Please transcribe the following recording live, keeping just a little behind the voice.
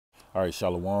All right,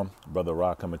 Shalom, Brother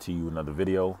Ra coming to you another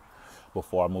video.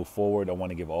 Before I move forward, I want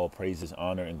to give all praises,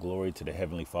 honor, and glory to the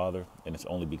Heavenly Father and His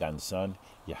only begotten Son,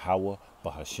 Yahweh,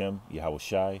 Bahashem, Yahweh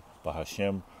Shai,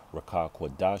 Bahashem, Rakah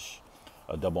Kwadash.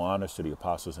 A double honors to the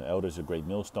apostles and elders of Great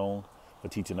Millstone for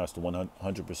teaching us the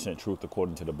 100% truth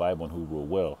according to the Bible and who rule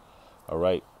well. All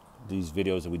right, these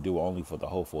videos that we do are only for the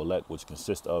hopeful elect, which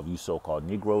consist of you so-called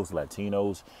Negroes,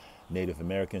 Latinos, Native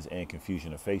Americans, and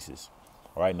confusion of faces.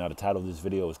 All right, now the title of this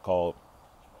video is called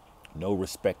No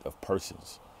Respect of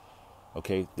Persons.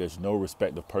 Okay, there's no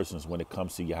respect of persons when it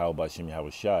comes to Yahweh Bashem Yahweh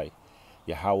Shai.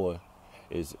 Yahweh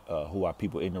is who our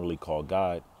people ignorantly call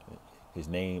God. His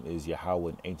name is Yahweh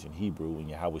in ancient Hebrew, and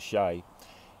Yahweh Shai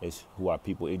is who our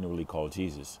people ignorantly call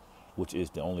Jesus, which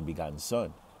is the only begotten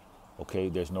Son. Okay,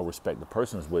 there's no respect of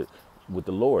persons with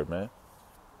the Lord, man.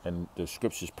 And the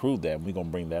scriptures prove that, and we're going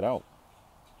to bring that out.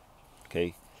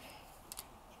 Okay.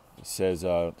 It says,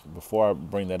 before I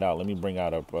bring that out, let me bring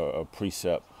out a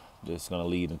precept that's going to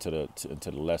lead into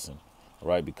the lesson, all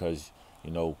right? Because,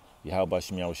 you know, Yahweh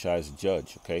Bashem Yahweh Shai is a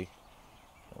judge, okay?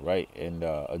 All right? And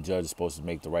a judge is supposed to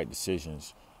make the right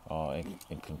decisions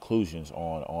and conclusions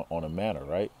on a matter,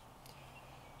 right?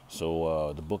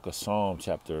 So the book of Psalm,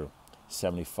 chapter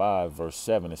 75, verse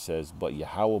 7, it says, But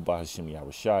Yahweh Bashem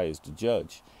Yahweh Shai is the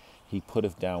judge. He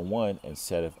putteth down one and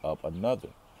setteth up another.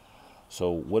 So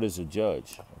what is a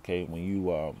judge? Okay, when you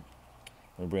let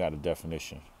me bring out a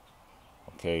definition.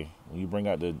 Okay, when you bring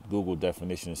out the Google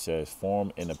definition, it says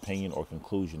form an opinion or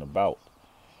conclusion about.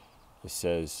 It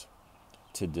says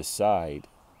to decide,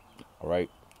 all right,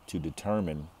 to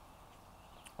determine,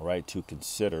 all right, to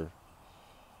consider,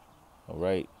 all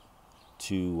right,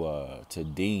 to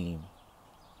deem.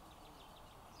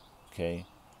 Okay,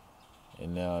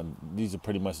 and these are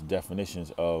pretty much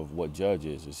definitions of what judge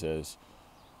is. It says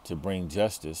to bring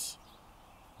justice,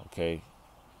 okay.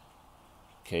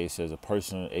 Okay, it says a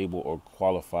person able or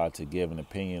qualified to give an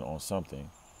opinion on something.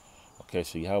 Okay,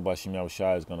 so Yahweh Bashem Yahweh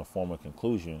Shai is going to form a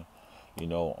conclusion, you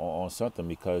know, on something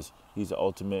because he's the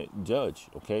ultimate judge.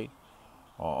 Okay,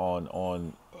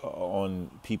 on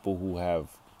people who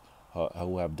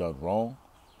have done wrong,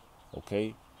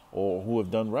 okay, or who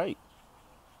have done right.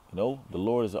 You know, the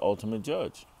Lord is the ultimate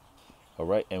judge. All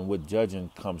right, and with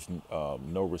judging comes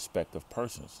no respect of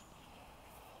persons.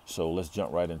 So let's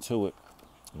jump right into it.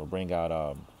 I'm gonna bring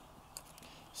out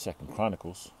 2nd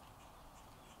Chronicles.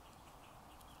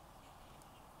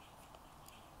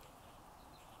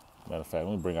 Matter of fact,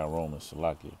 let me bring out Romans,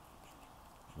 Salakia.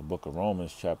 The book of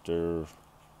Romans, chapter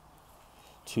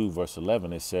 2, verse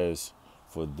 11, it says,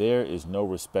 For there is no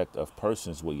respect of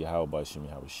persons with Yahweh Bashem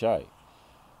Yahweh Shai.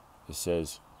 It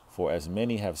says, For as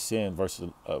many have sinned, verse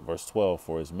 12,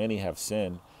 For as many have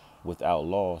sinned without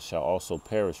law shall also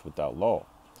perish without law.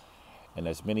 And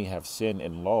as many have sinned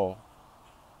in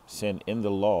the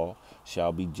law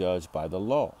shall be judged by the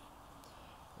law.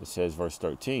 It says, verse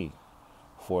 13,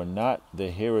 For not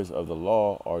the hearers of the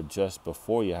law are just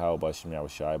before Yahweh Bashem Yahweh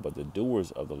Shai, but the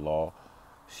doers of the law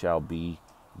shall be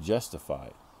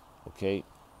justified. Okay?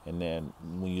 And then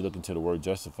when you look into the word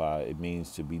justify, it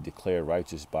means to be declared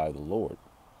righteous by the Lord.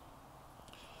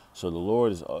 So the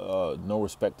Lord is no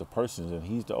respect of persons, and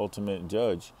he's the ultimate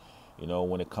judge, you know,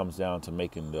 when it comes down to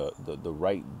making the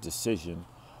right decision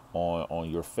on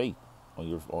your fate,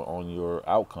 on your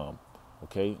outcome.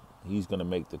 Okay, he's going to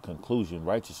make the conclusion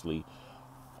righteously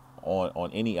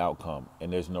on any outcome,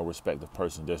 and there's no respect of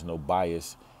person. There's no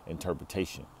bias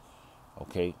interpretation.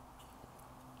 Okay,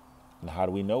 and how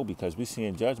do we know? Because we're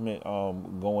seeing judgment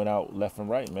going out left and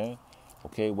right, man.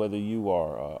 Okay, whether you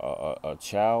are a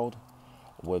child,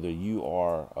 whether you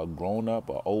are a grown-up,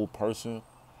 an old person,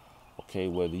 okay,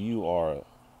 whether you are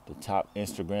the top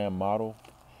Instagram model,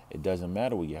 it doesn't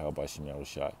matter with Yahweh Bashem Yahweh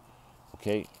Shai.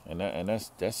 Okay, and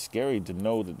that's scary to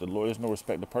know that the Lord, there's no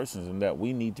respect to persons, and that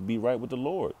we need to be right with the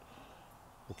Lord.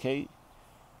 Okay,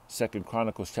 2nd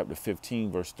Chronicles chapter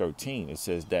 15, verse 13, it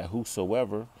says that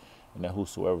whosoever, and that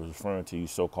whosoever is referring to you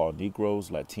so-called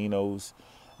Negroes, Latinos,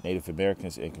 Native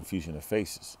Americans, and confusion of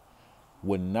faces,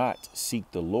 would not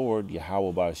seek the Lord,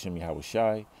 Yahweh Bashem Yahweh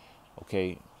Shai.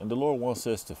 Okay, and the Lord wants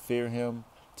us to fear him,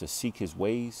 to seek his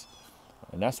ways.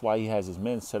 And that's why he has his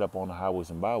men set up on the highways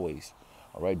and byways,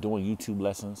 all right, doing YouTube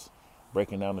lessons,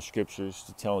 breaking down the scriptures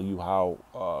to tell you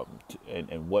how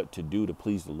and what to do to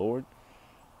please the Lord.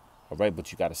 All right,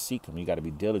 but you got to seek him. You got to be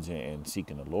diligent in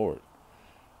seeking the Lord.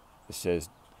 It says,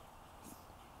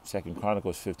 2nd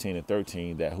Chronicles 15 and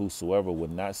 13, that whosoever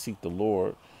would not seek the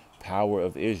Lord, power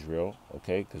of Israel,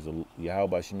 okay, because Yahweh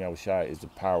Bashem Yahweh Shai is the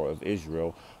power of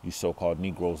Israel, you so-called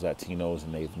Negroes, Latinos,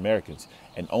 and Native Americans,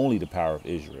 and only the power of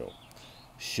Israel,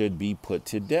 should be put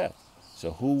to death.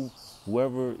 So who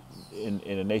Whoever in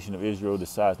the nation of Israel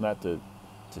decides not to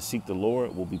seek the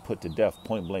Lord will be put to death,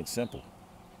 point blank simple.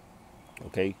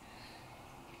 Okay?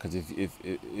 Because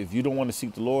if you don't want to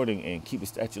seek the Lord and keep the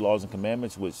statute, laws, and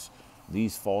commandments, which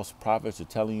these false prophets are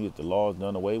telling you that the law is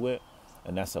done away with,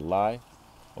 and that's a lie,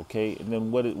 okay? And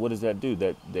then what does that do?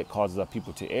 That causes our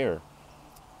people to err.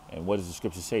 And what does the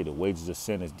scripture say? The wages of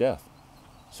sin is death.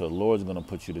 So the Lord's going to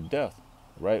put you to death,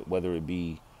 right? Whether it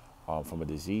be from a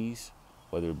disease,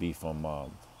 whether it be from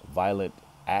violent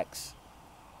acts,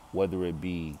 whether it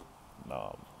be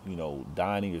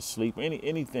dying in your sleep,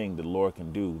 anything the Lord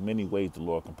can do, many ways the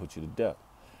Lord can put you to death.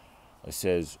 It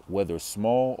says, whether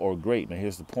small or great. Now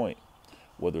here's the point.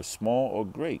 Whether small or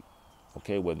great,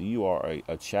 okay, whether you are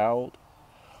a child,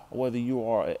 or whether you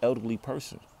are an elderly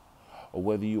person, or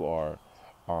whether you are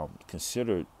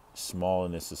considered small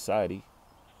in this society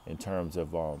in terms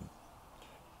of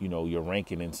your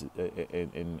ranking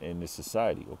in this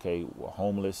society, okay,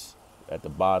 homeless at the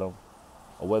bottom,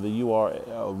 or whether you are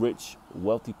a rich,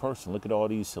 wealthy person. Look at all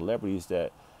these celebrities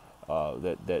that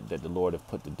the Lord have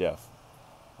put to death.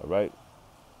 All right,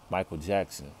 Michael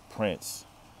Jackson, Prince,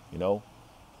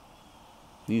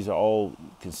 these are all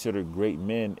considered great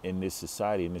men in this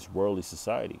society, in this worldly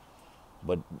society.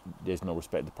 But there's no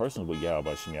respect to persons with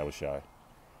Yahweh Shem Yahushai.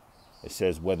 It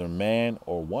says whether man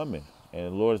or woman, and the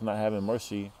Lord is not having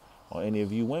mercy on any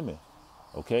of you women.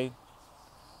 Okay,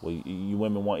 well, you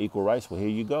women want equal rights. Well, here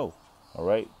you go. All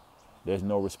right, there's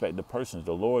no respect to persons.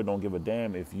 The Lord don't give a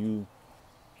damn if you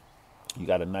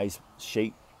got a nice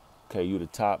shape. Okay, you the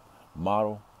top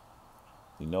model.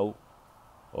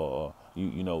 Or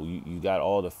you got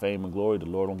all the fame and glory. The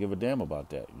Lord don't give a damn about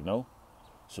that.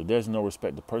 So there's no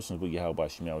respect to persons with Yahweh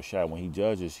Shem Yahushai. When he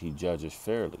judges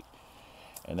fairly.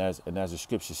 And as the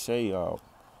scriptures say, the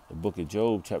book of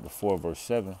Job, chapter 4, verse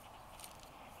 7,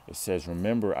 it says,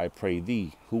 remember, I pray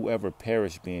thee, whoever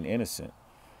perish being innocent.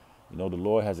 The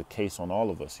Lord has a case on all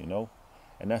of us, and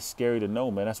that's scary to know,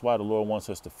 man. That's why the Lord wants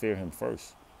us to fear him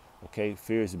first. Okay,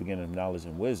 fear is the beginning of knowledge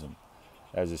and wisdom,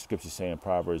 as the scriptures say in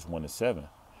Proverbs 1:7.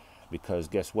 Because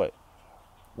guess what?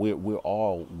 We're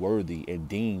all worthy and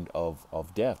deemed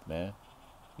of death, man.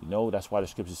 That's why the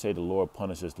scriptures say the Lord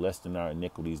punishes less than our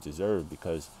iniquities deserve,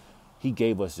 because he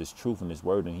gave us this truth and this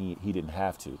word, and he didn't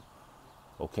have to.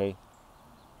 Okay?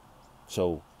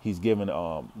 So he's given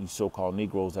these so-called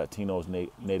Negroes, Latinos,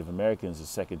 Native Americans a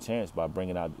second chance by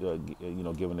bringing out,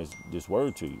 giving this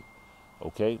word to you.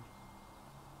 Okay?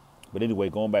 But anyway,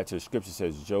 going back to the scripture,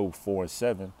 says Job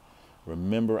 4:7,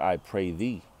 remember, I pray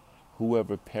thee,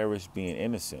 whoever perished being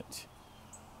innocent,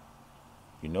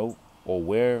 or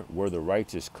where were the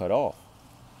righteous cut off?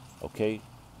 Okay,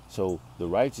 so the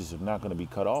righteous are not going to be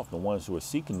cut off. The ones who are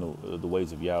seeking the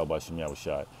ways of Yahweh Shem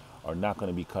Yahushai are not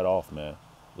going to be cut off, man.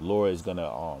 The Lord is going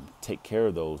to take care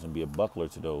of those and be a buckler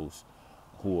to those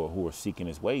who are seeking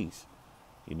his ways.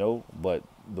 But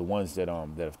the ones that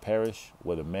have perished,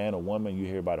 whether man or woman, you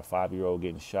hear about a 5-year-old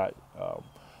getting shot,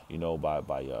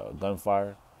 by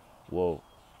gunfire. Well,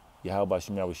 Yahweh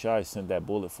Shem Yahushai sent that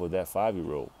bullet for that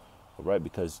 5-year-old, right?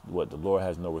 Because the Lord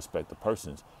has no respect to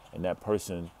persons, and that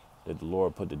person that the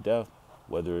Lord put to death,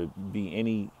 whether it be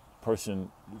any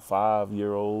person,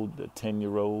 5-year-old, a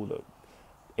 10-year-old, a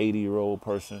 80-year-old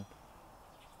person,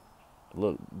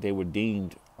 look, they were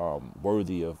deemed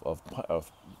worthy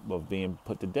of being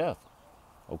put to death.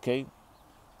 Okay,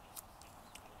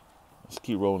 let's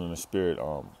keep rolling in the spirit.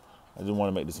 I just want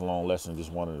to make this a long lesson.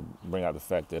 Just wanted to bring out the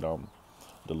fact that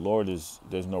the Lord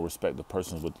there's no respect to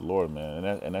persons with the Lord, man,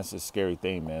 and that's a scary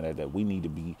thing, man. That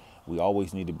we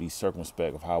always need to be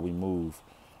circumspect of how we move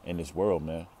in this world,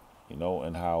 man.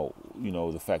 And how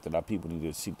the fact that our people need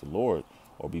to seek the Lord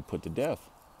or be put to death.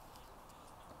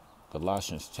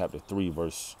 Colossians chapter 3,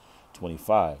 verse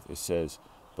 25, it says,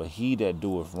 but he that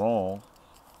doeth wrong,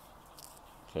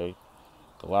 okay,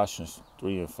 Colossians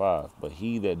 3:5, but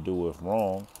he that doeth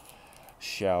wrong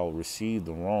shall receive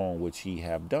the wrong which he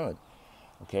have done.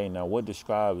 Okay, now what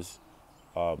describes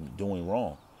doing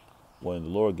wrong? When the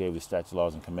Lord gave the statutes,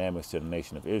 laws, and commandments to the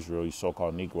nation of Israel, you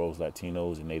so-called Negroes,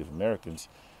 Latinos, and Native Americans,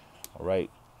 all right,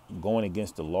 going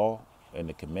against the law and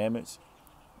the commandments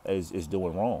is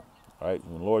doing wrong. Right?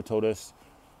 When the Lord told us,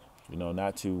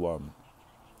 not to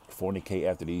fornicate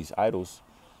after these idols,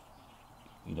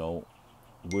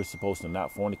 we're supposed to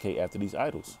not fornicate after these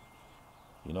idols.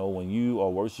 When you are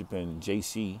worshiping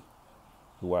JC,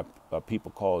 who are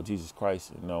people called Jesus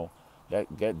Christ,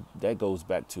 that goes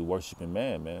back to worshiping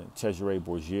man. Cesare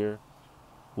Borgia,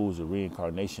 who's a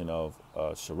reincarnation of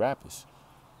Serapis.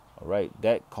 All right,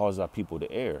 that causes our people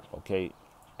to err. Okay,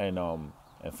 and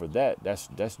for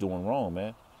that's doing wrong,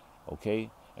 man. Okay,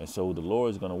 and so the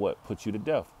Lord is gonna put you to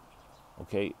death.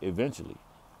 Okay, eventually.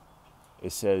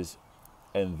 It says,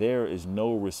 and there is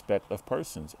no respect of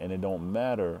persons, and it don't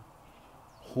matter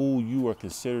who you are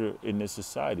considered in this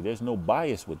society. There's no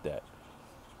bias with that.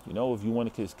 You know, if you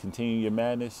want to continue your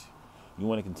madness, you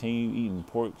want to continue eating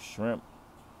pork, shrimp,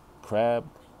 crab,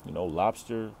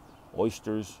 lobster,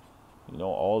 oysters,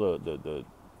 all the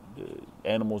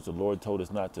animals the Lord told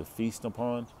us not to feast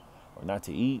upon or not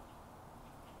to eat,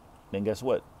 then guess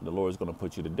what? The Lord is going to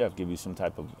put you to death, give you some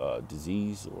type of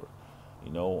disease, or,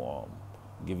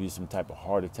 give you some type of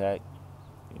heart attack,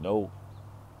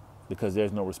 because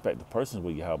there's no respect of persons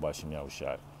with Yahweh Shem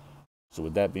Yahushua. So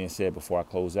with that being said, before I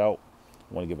close out,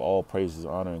 I want to give all praises,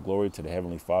 honor, and glory to the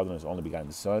Heavenly Father and His only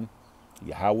begotten Son,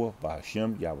 Yahweh,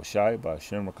 Bahashem, Yahushai,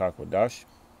 Bahashem, Rakak Wadash.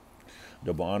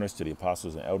 Double honors to the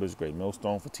apostles and elders, Great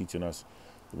Millstone, for teaching us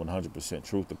the 100%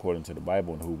 truth according to the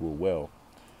Bible and who rule well.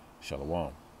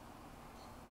 Shalom.